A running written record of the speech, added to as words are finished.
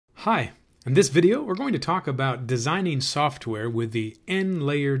Hi, in this video we're going to talk about designing software with the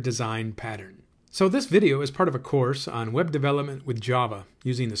n-layer design pattern. So this video is part of a course on web development with Java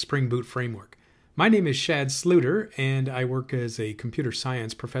using the Spring Boot framework. My name is Shad Sluter and I work as a computer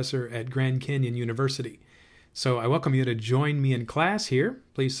science professor at Grand Canyon University. So I welcome you to join me in class here.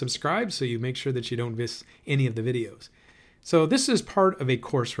 Please subscribe so you make sure that you don't miss any of the videos. So this is part of a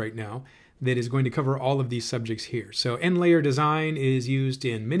course right now that is going to cover all of these subjects here. So n-layer design is used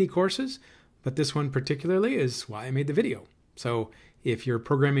in many courses, but this one particularly is why I made the video. So if you're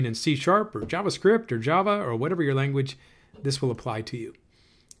programming in C# or JavaScript or Java or whatever your language, this will apply to you.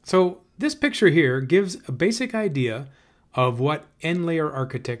 So this picture here gives a basic idea of what n-layer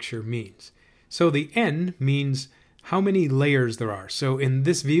architecture means. So the n means how many layers there are. So in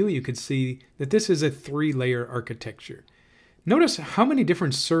this view, you could see that this is a 3-layer architecture. Notice how many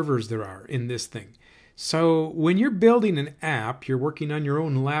different servers there are in this thing. So when you're building an app, you're working on your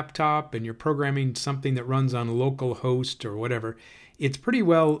own laptop and you're programming something that runs on localhost or whatever, it's pretty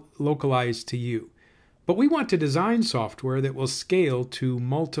well localized to you. But we want to design software that will scale to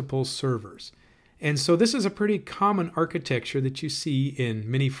multiple servers. And so this is a pretty common architecture that you see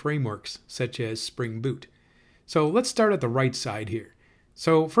in many frameworks, such as Spring Boot. So let's start at the right side here.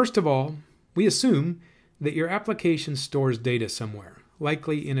 So first of all, we assume that your application stores data somewhere,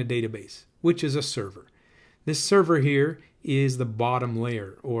 likely in a database, which is a server. This server here is the bottom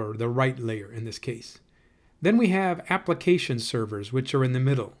layer, or the right layer in this case. Then we have application servers, which are in the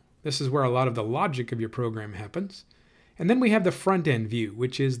middle. This is where a lot of the logic of your program happens. And then we have the front-end view,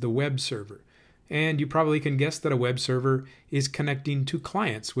 which is the web server. And you probably can guess that a web server is connecting to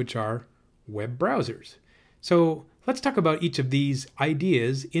clients, which are web browsers. So let's talk about each of these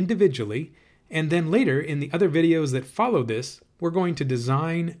ideas individually. And then later, in the other videos that follow this, we're going to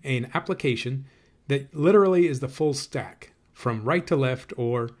design an application that literally is the full stack, from right to left,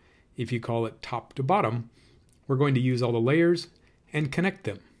 or if you call it top to bottom. We're going to use all the layers and connect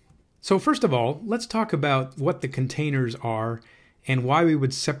them. So first of all, let's talk about what the containers are and why we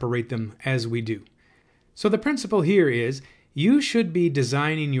would separate them as we do. So the principle here is you should be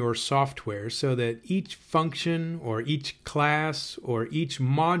designing your software so that each function or each class or each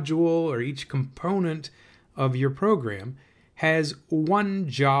module or each component of your program has one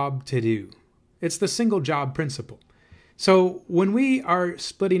job to do. It's the single job principle. So when we are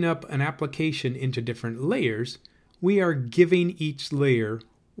splitting up an application into different layers, we are giving each layer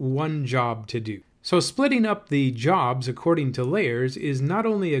one job to do. So splitting up the jobs according to layers is not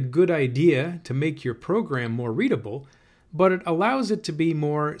only a good idea to make your program more readable, but it allows it to be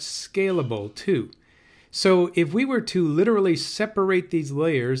more scalable too. So if we were to literally separate these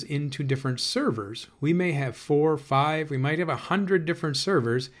layers into different servers, we may have 4 or 5, we might have 100 different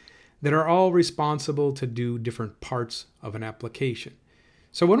servers that are all responsible to do different parts of an application.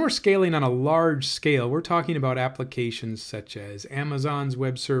 So when we're scaling on a large scale, we're talking about applications such as Amazon's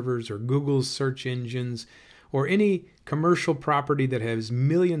web servers or Google's search engines or any commercial property that has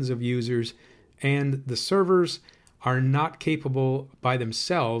millions of users, and the servers are not capable by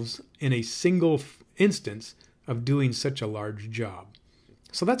themselves in a single instance of doing such a large job.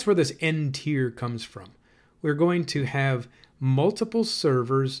 So that's where this N tier comes from. We're going to have multiple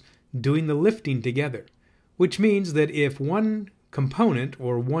servers doing the lifting together, which means that if one component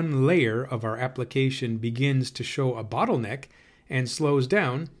or one layer of our application begins to show a bottleneck and slows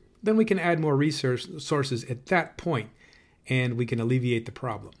down, then we can add more resources at that point and we can alleviate the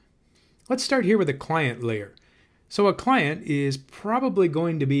problem. Let's start here with a client layer. So a client is probably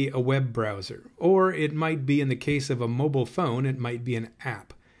going to be a web browser, or it might be, in the case of a mobile phone, it might be an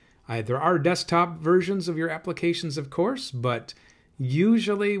app. There are desktop versions of your applications, of course, but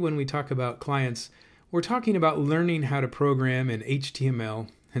usually when we talk about clients, we're talking about learning how to program in HTML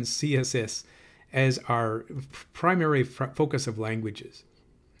and CSS as our primary focus of languages.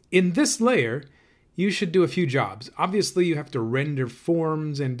 In this layer, you should do a few jobs. Obviously, you have to render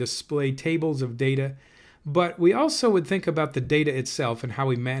forms and display tables of data, but we also would think about the data itself and how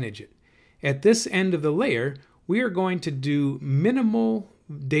we manage it. At this end of the layer, we are going to do minimal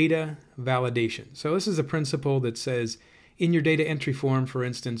data validation. So this is a principle that says, in your data entry form, for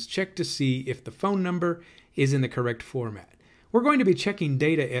instance, check to see if the phone number is in the correct format. We're going to be checking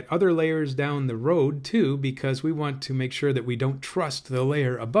data at other layers down the road too, because we want to make sure that we don't trust the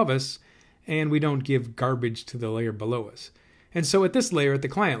layer above us and we don't give garbage to the layer below us. And so at this layer, at the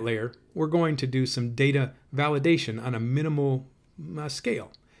client layer, we're going to do some data validation on a minimal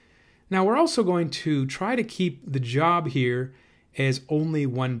scale. Now we're also going to try to keep the job here as only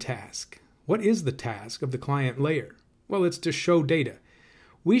one task. What is the task of the client layer? Well, it's to show data.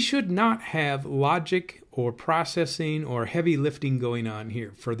 we should not have logic or processing or heavy lifting going on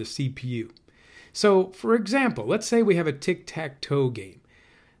here for the CPU. So, for example, let's say we have a tic-tac-toe game.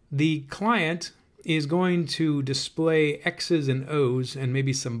 The client is going to display X's and O's and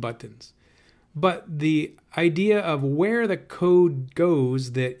maybe some buttons. But the idea of where the code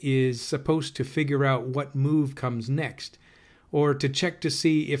goes that is supposed to figure out what move comes next, or to check to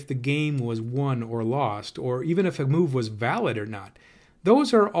see if the game was won or lost, or even if a move was valid or not,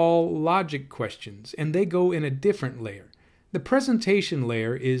 those are all logic questions, and they go in a different layer. The presentation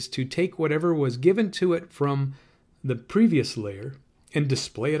layer is to take whatever was given to it from the previous layer and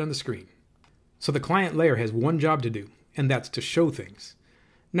display it on the screen. So the client layer has one job to do, and that's to show things.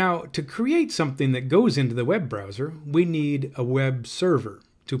 Now, to create something that goes into the web browser, we need a web server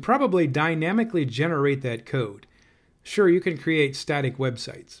to probably dynamically generate that code. Sure, you can create static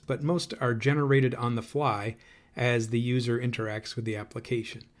websites, but most are generated on the fly as the user interacts with the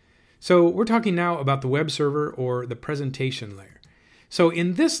application. So we're talking now about the web server or the presentation layer. So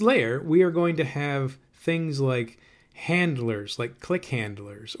in this layer, we are going to have things like handlers, like click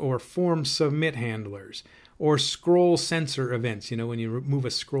handlers, or form submit handlers, or scroll sensor events, when you move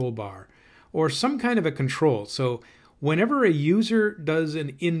a scroll bar, or some kind of a control. So whenever a user does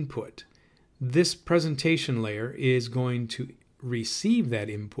an input, this presentation layer is going to receive that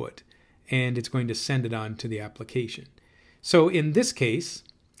input, and it's going to send it on to the application. So in this case,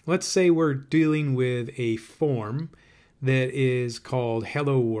 let's say we're dealing with a form that is called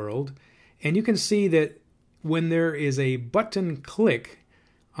Hello World, and you can see that when there is a button click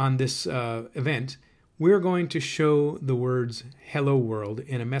on this event, we're going to show the words Hello World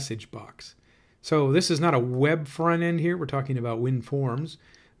in a message box. So this is not a web front end here, we're talking about WinForms,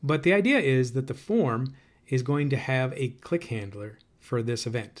 but the idea is that the form is going to have a click handler for this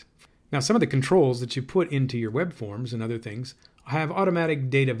event. Now, some of the controls that you put into your web forms and other things have automatic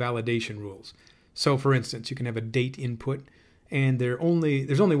data validation rules. So for instance, you can have a date input, and there's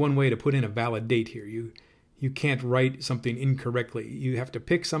only one way to put in a valid date here. You can't write something incorrectly. You have to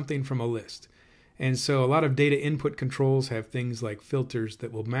pick something from a list. And so a lot of data input controls have things like filters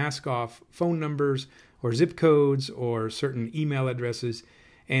that will mask off phone numbers or zip codes or certain email addresses.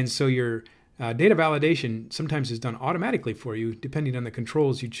 And so your data validation sometimes is done automatically for you depending on the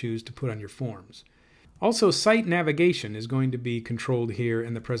controls you choose to put on your forms. Also, site navigation is going to be controlled here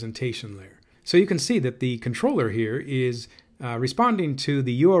in the presentation layer. So you can see that the controller here is responding to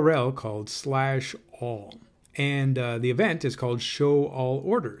the URL called /all. And the event is called show all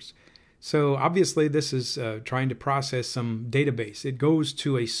orders. So obviously this is trying to process some database. It goes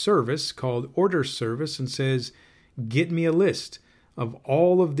to a service called order service and says, get me a list of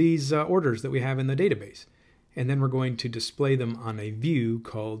all of these orders that we have in the database. And then we're going to display them on a view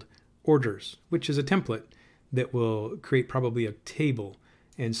called orders, which is a template that will create probably a table.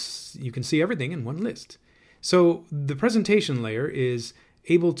 And you can see everything in one list. So the presentation layer is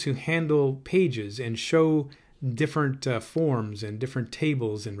able to handle pages and show different forms and different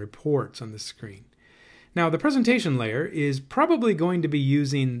tables and reports on the screen. Now, the presentation layer is probably going to be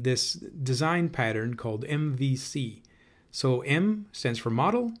using this design pattern called MVC. So M stands for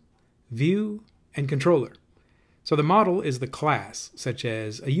model, view, and controller. So the model is the class, such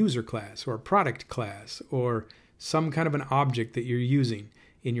as a user class or a product class or some kind of an object that you're using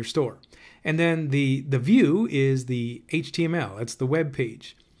in your store. And then the view is the HTML, that's the web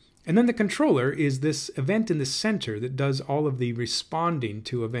page. And then the controller is this event in the center that does all of the responding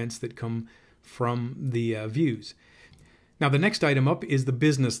to events that come from the views. Now the next item up is the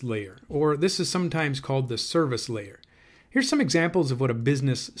business layer, or this is sometimes called the service layer. Here's some examples of what a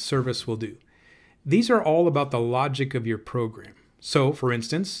business service will do. These are all about the logic of your program. So, for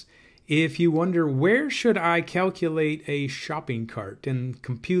instance, if you wonder where should I calculate a shopping cart and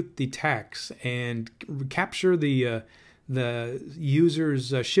compute the tax and capture the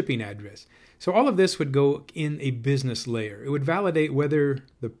user's shipping address. So all of this would go in a business layer. It would validate whether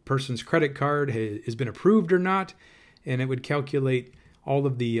the person's credit card has been approved or not, and it would calculate all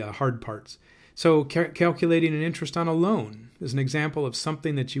of the hard parts. So calculating an interest on a loan is an example of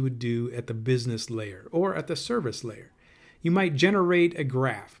something that you would do at the business layer or at the service layer. You might generate a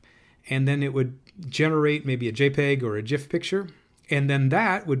graph, and then it would generate maybe a JPEG or a GIF picture, and then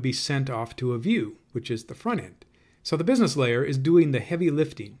that would be sent off to a view, which is the front end. So the business layer is doing the heavy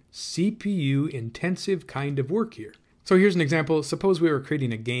lifting, CPU intensive kind of work here. So here's an example. Suppose we were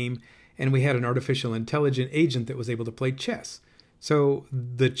creating a game and we had an artificial intelligent agent that was able to play chess. So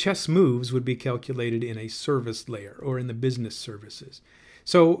the chess moves would be calculated in a service layer or in the business services.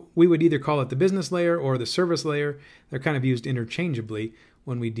 So we would either call it the business layer or the service layer. They're kind of used interchangeably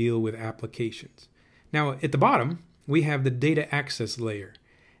when we deal with applications. Now at the bottom, we have the data access layer.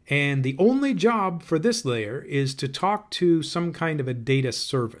 And the only job for this layer is to talk to some kind of a data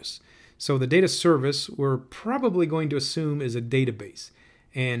service. So the data service we're probably going to assume is a database.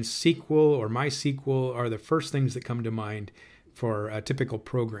 And SQL or MySQL are the first things that come to mind for a typical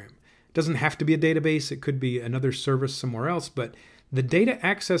program. It doesn't have to be a database. It could be another service somewhere else. But the data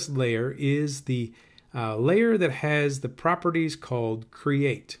access layer is the layer that has the properties called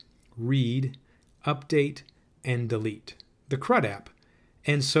create, read, update, and delete, the CRUD app.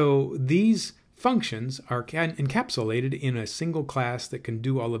 And so these functions are encapsulated in a single class that can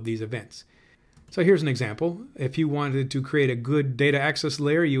do all of these events. So here's an example. If you wanted to create a good data access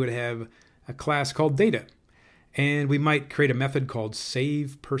layer, you would have a class called data. And we might create a method called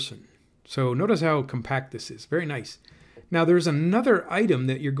savePerson. So notice how compact this is. Very nice. Now there's another item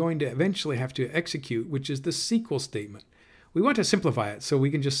that you're going to eventually have to execute, which is the SQL statement. We want to simplify it, so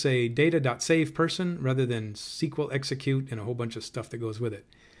we can just say data.savePerson rather than SQL execute and a whole bunch of stuff that goes with it.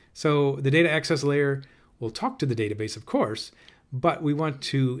 So the data access layer will talk to the database, of course, but we want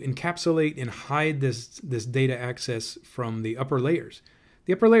to encapsulate and hide this data access from the upper layers.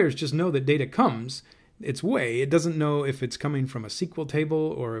 The upper layers just know that data comes its way. It doesn't know if it's coming from a SQL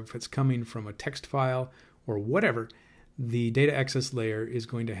table or if it's coming from a text file or whatever. The data access layer is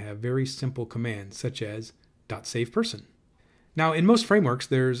going to have very simple commands such as .savePerson. Now, in most frameworks,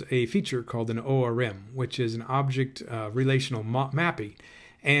 there's a feature called an ORM, which is an object relational mapping.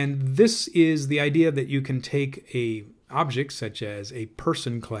 And this is the idea that you can take a object such as a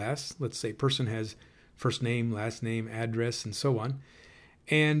person class. Let's say person has first name, last name, address, and so on.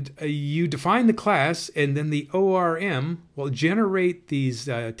 And you define the class, and then the ORM will generate these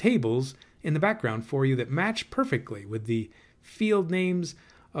tables in the background for you that match perfectly with the field names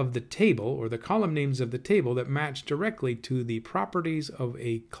of the table or the column names of the table that match directly to the properties of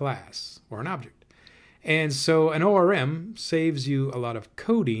a class or an object. And so an ORM saves you a lot of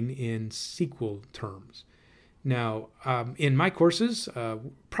coding in SQL terms. Now, in my courses,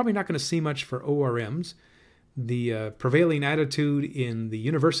 probably not going to see much for ORMs. The prevailing attitude in the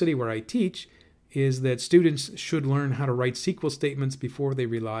university where I teach is that students should learn how to write SQL statements before they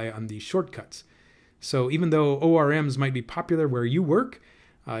rely on these shortcuts. So even though ORMs might be popular where you work,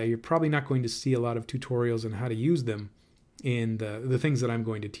 you're probably not going to see a lot of tutorials on how to use them in the things that I'm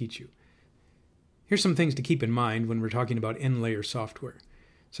going to teach you. Here's some things to keep in mind when we're talking about nlayer software.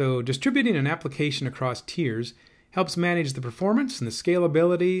 So distributing an application across tiers helps manage the performance and the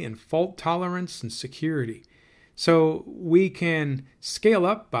scalability and fault tolerance and security. So we can scale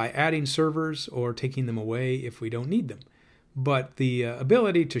up by adding servers or taking them away if we don't need them. But the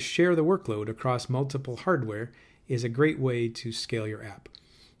ability to share the workload across multiple hardware is a great way to scale your app.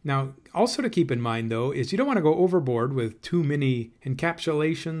 Now, also to keep in mind, though, is you don't want to go overboard with too many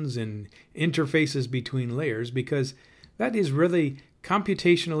encapsulations and interfaces between layers because that is really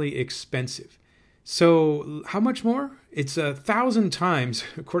computationally expensive. So how much more? It's 1,000 times,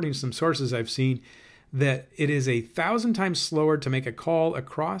 according to some sources I've seen, that it is 1,000 times slower to make a call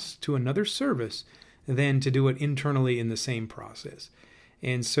across to another service than to do it internally in the same process.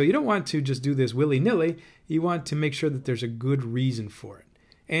 And so you don't want to just do this willy-nilly. You want to make sure that there's a good reason for it.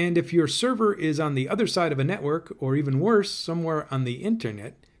 And if your server is on the other side of a network, or even worse, somewhere on the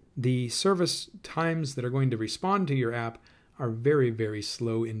internet, the service times that are going to respond to your app are very, very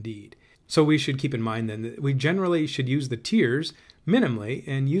slow indeed. So we should keep in mind then that we generally should use the tiers minimally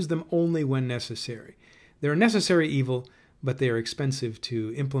and use them only when necessary. They're a necessary evil, but they are expensive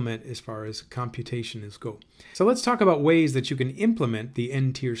to implement as far as computations go. So let's talk about ways that you can implement the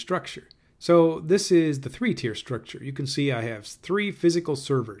n-tier structure. So this is the 3-tier structure. You can see I have 3 physical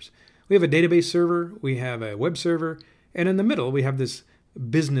servers. We have a database server, we have a web server, and in the middle we have this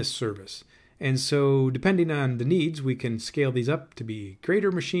business service. And so depending on the needs, we can scale these up to be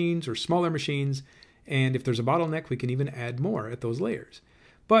greater machines or smaller machines. And if there's a bottleneck, we can even add more at those layers.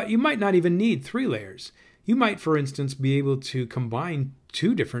 But you might not even need 3 layers. You might, for instance, be able to combine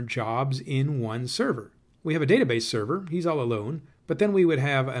 2 different jobs in one server. We have a database server, he's all alone, but then we would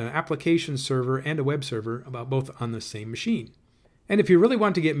have an application server and a web server about both on the same machine. And if you really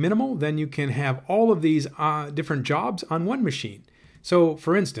want to get minimal, then you can have all of these different jobs on one machine. So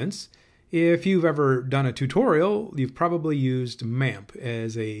for instance, if you've ever done a tutorial, you've probably used MAMP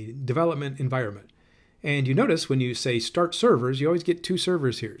as a development environment. And you notice when you say start servers, you always get 2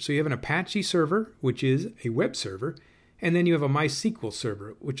 servers here. So you have an Apache server, which is a web server, and then you have a MySQL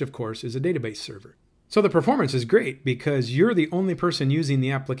server, which of course is a database server. So the performance is great because you're the only person using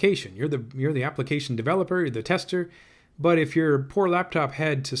the application. You're the application developer, you're the tester, but if your poor laptop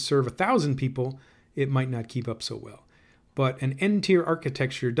had to serve 1,000 people, it might not keep up so well. But an n-tier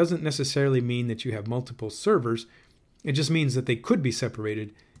architecture doesn't necessarily mean that you have multiple servers. It just means that they could be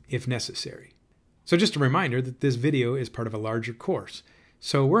separated if necessary. So just a reminder that this video is part of a larger course.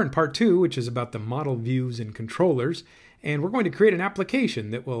 So we're in part 2, which is about the model views and controllers, and we're going to create an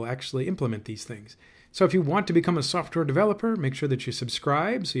application that will actually implement these things. So if you want to become a software developer, make sure that you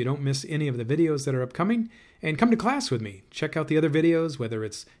subscribe so you don't miss any of the videos that are upcoming, and come to class with me. Check out the other videos, whether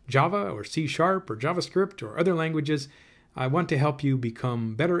it's Java or C# or JavaScript or other languages. I want to help you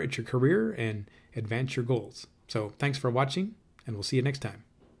become better at your career and advance your goals. So thanks for watching, and we'll see you next time.